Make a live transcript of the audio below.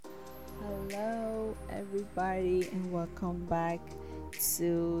Hello, everybody, and welcome back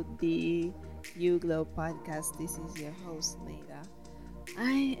to the YouGlow podcast. This is your host, Neida.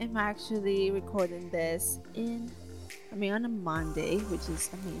 I am actually recording this on a Monday, which is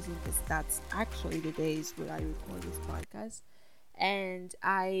amazing because that's actually the days where I record this podcast. And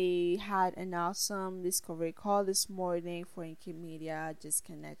I had an awesome discovery call this morning for Inky Media, just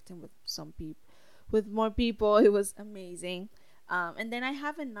connecting with some people, with more people. It was amazing. And then I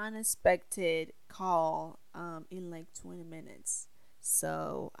have an unexpected call in like 20 minutes.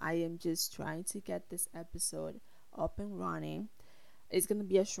 So I am just trying to get this episode up and running. It's going to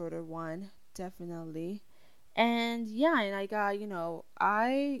be a shorter one, definitely. And yeah, and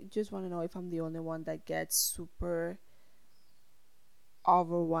I just want to know if I'm the only one that gets super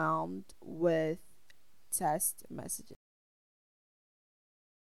overwhelmed with text messages.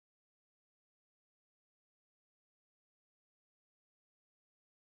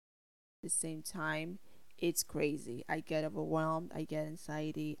 At the same time, it's crazy. I get overwhelmed, I get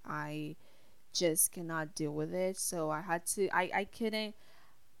anxiety, I just cannot deal with it. So I couldn't.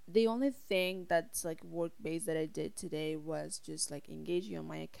 The only thing that's like work based that I did today was just like engaging on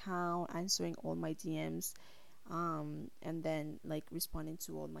my account, answering all my DMs, and then like responding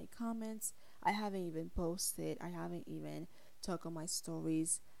to all my comments. I haven't even posted, I haven't even talked on my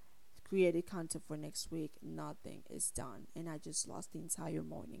stories, created content for next week. Nothing is done, and I just lost the entire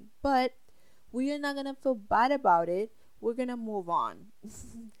morning. But we are not gonna feel bad about it. We're gonna move on.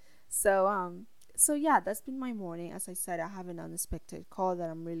 so um so yeah, that's been my morning. As I said, I have an unexpected call that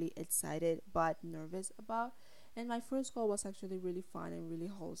I'm really excited but nervous about. And my first call was actually really fun and really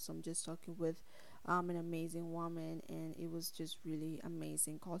wholesome, just talking with an amazing woman, and it was just really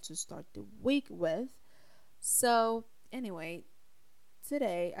amazing call to start the week with. So anyway,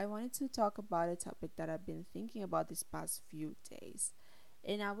 today I wanted to talk about a topic that I've been thinking about these past few days.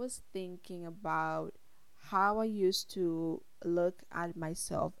 And I was thinking about how I used to look at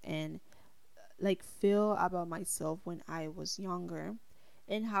myself and like feel about myself when I was younger,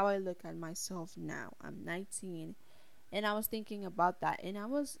 and how I look at myself now. I'm 19, and I was thinking about that, and I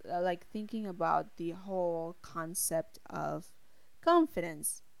was like thinking about the whole concept of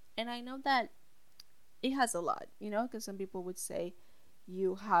confidence. And I know that it has a lot, because some people would say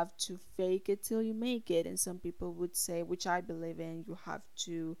you have to fake it till you make it, and some people would say, which I believe in, you have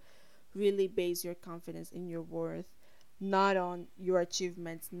to really base your confidence in your worth, not on your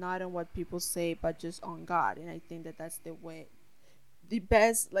achievements, not on what people say, but just on God. And I think that that's the way, the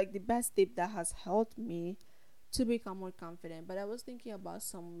best tip that has helped me to become more confident. But I was thinking about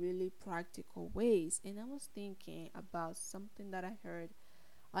some really practical ways, and I was thinking about something that I heard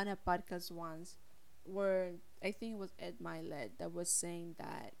on a podcast once, where I think it was Ed Milet that was saying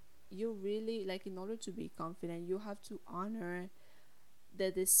that you really, like, in order to be confident, you have to honor the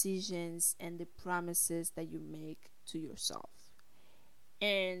decisions and the promises that you make to yourself.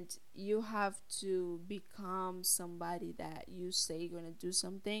 And you have to become somebody that you say you're going to do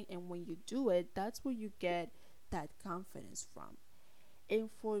something, and when you do it, that's where you get that confidence from.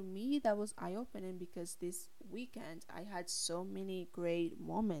 And for me, that was eye-opening, because this weekend I had so many great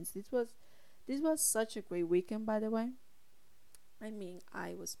moments. This was such a great weekend, by the way. I mean,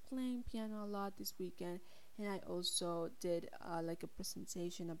 I was playing piano a lot this weekend, and I also did like a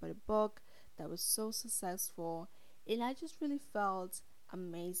presentation about a book that was so successful, and I just really felt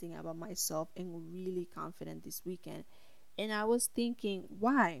amazing about myself and really confident this weekend. And I was thinking,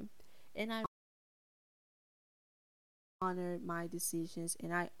 why? And I honor my decisions,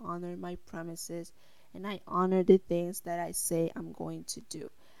 and I honor my promises, and I honor the things that I say I'm going to do.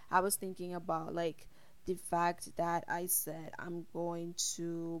 I was thinking about like the fact that I said I'm going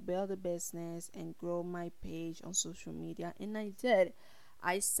to build a business and grow my page on social media, and I did.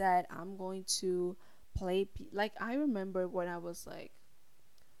 I said I'm going to like, I remember when I was like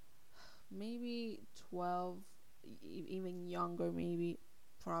maybe 12, even younger, maybe,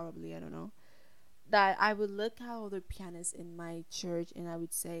 probably, I don't know, that I would look at other pianists in my church, and I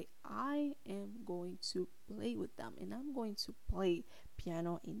would say, I am going to play with them, and I'm going to play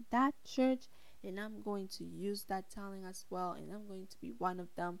piano in that church, and I'm going to use that talent as well, and I'm going to be one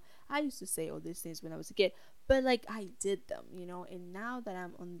of them. I used to say all these things when I was a kid, but like, I did them, and now that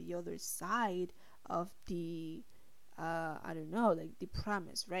I'm on the other side of the, I don't know, like the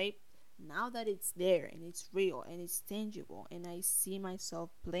promise, right? Now that it's there and it's real and it's tangible, and I see myself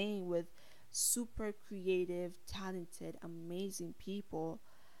playing with super creative, talented, amazing people,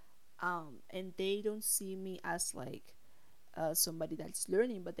 and they don't see me as like somebody that's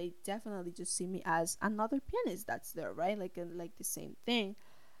learning, but they definitely just see me as another pianist that's there, right? Like the same thing.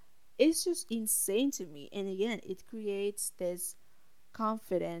 It's just insane to me, and again, it creates this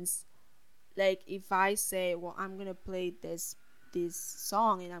confidence Like if I say, well, I'm gonna play this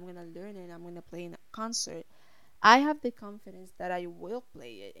song and I'm gonna learn it and I'm gonna play in a concert, I have the confidence that I will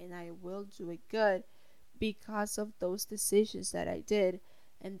play it and I will do it good because of those decisions that I did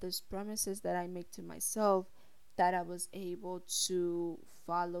and those promises that I make to myself, that I was able to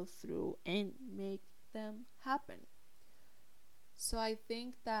follow through and make them happen. So I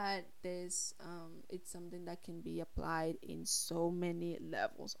think that this it's something that can be applied in so many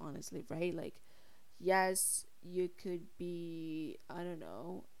levels, honestly, right? Like, yes, you could be, I don't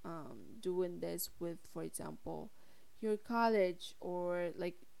know, doing this with, for example, your college, or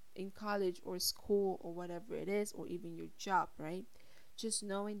like in college or school or whatever it is, or even your job, right? Just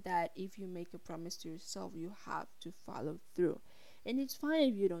knowing that if you make a promise to yourself, you have to follow through. And it's fine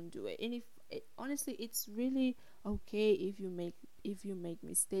if you don't do it. And if honestly, it's really okay if you make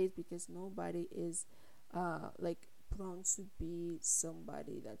mistakes, because nobody is like prone to be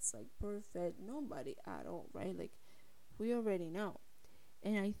somebody that's like perfect. Nobody at all, right? Like, we already know.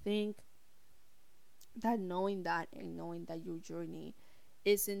 And I think that knowing that, and knowing that your journey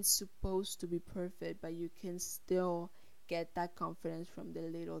isn't supposed to be perfect, but you can still get that confidence from the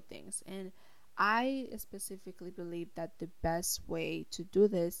little things. And I specifically believe that the best way to do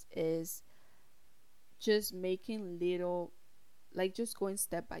this is just making little, like just going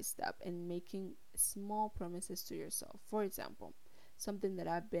step by step and making small promises to yourself. For example, something that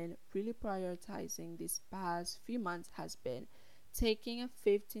I've been really prioritizing these past few months has been taking a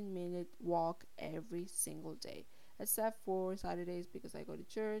 15-minute walk every single day, except for Saturdays because I go to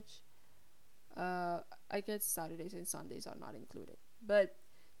church. uh, I guess Saturdays and Sundays are not included. But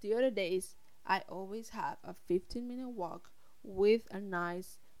the other days, I always have a 15-minute walk with a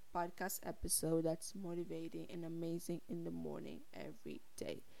nice podcast episode that's motivating and amazing in the morning every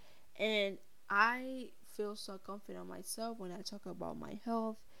day. And I feel so confident in myself when I talk about my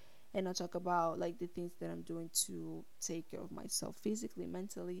health, and I talk about like the things that I'm doing to take care of myself physically,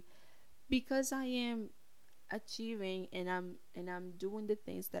 mentally, because I am achieving, and I'm doing the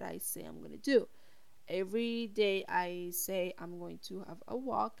things that I say I'm going to do. Every day I say I'm going to have a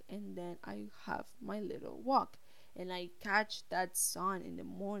walk, and then I have my little walk, and I catch that sun in the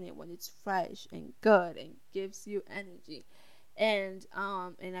morning when it's fresh and good and gives you energy. And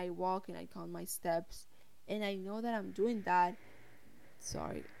I walk and I count my steps, and I know that I'm doing that.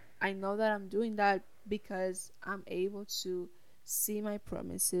 Sorry. I know that I'm doing that because I'm able to see my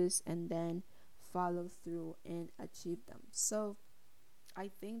promises and then follow through and achieve them. So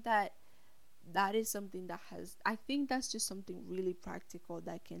I think that that is something that has, I think that's just something really practical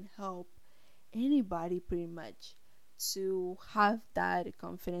that can help anybody pretty much to have that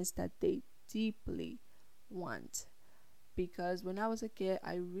confidence that they deeply want. Because when I was a kid,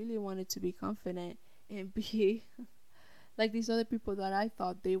 I really wanted to be confident and be like these other people that I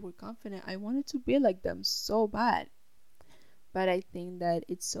thought they were confident. I wanted to be like them so bad. But I think that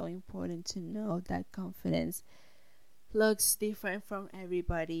it's so important to know that confidence looks different from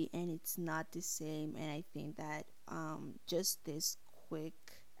everybody and it's not the same. And I think that just this quick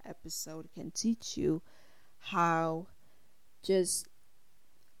episode can teach you how just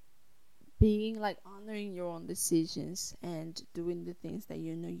being like honoring your own decisions and doing the things that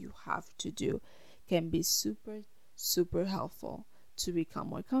you know you have to do can be super super helpful to become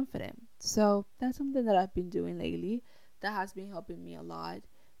more confident. So that's something that I've been doing lately that has been helping me a lot,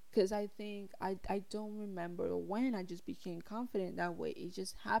 because I think I don't remember when I just became confident that way. It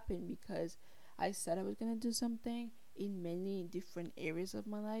just happened because I said I was going to do something in many different areas of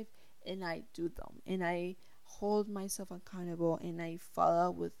my life, and I do them, and I hold myself accountable, and I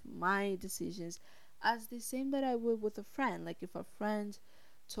follow with my decisions as the same that I would with a friend. Like if a friend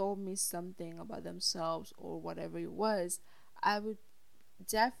told me something about themselves or whatever it was, I would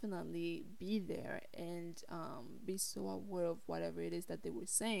definitely be there and be so aware of whatever it is that they were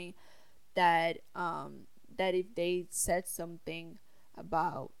saying, that that if they said something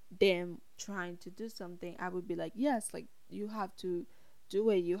about them trying to do something, I would be like, yes, like you have to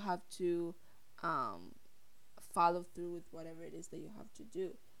do it. You have to um follow through with whatever it is that you have to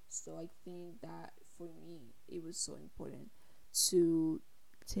do. So I think that for me, it was so important to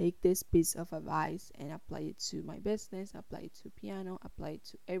take this piece of advice and apply it to my business, apply it to piano, apply it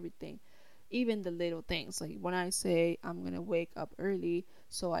to everything, even the little things. Like when I say I'm gonna wake up early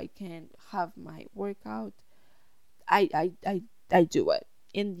so I can have my workout, I do it.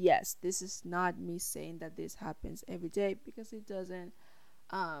 And yes, this is not me saying that this happens every day, because it doesn't.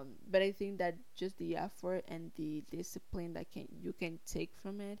 But I think that just the effort and the discipline that can you can take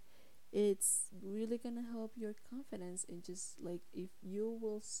from it, it's really gonna help your confidence. And just like if you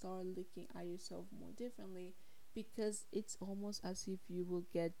will start looking at yourself more differently, because it's almost as if you will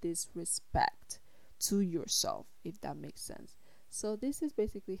get this respect to yourself, if that makes sense. So this is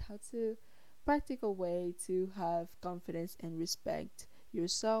basically how to practical way to have confidence and respect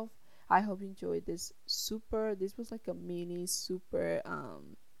yourself. I hope you enjoyed this was like a mini super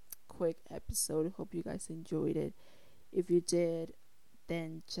quick episode. Hope you guys enjoyed it. If you did,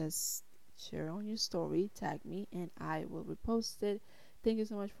 then just share on your story, tag me, and I will repost it. Thank you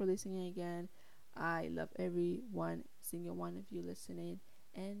so much for listening again. I love every one single one of you listening.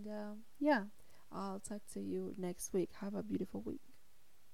 And yeah, I'll talk to you next week. Have a beautiful week.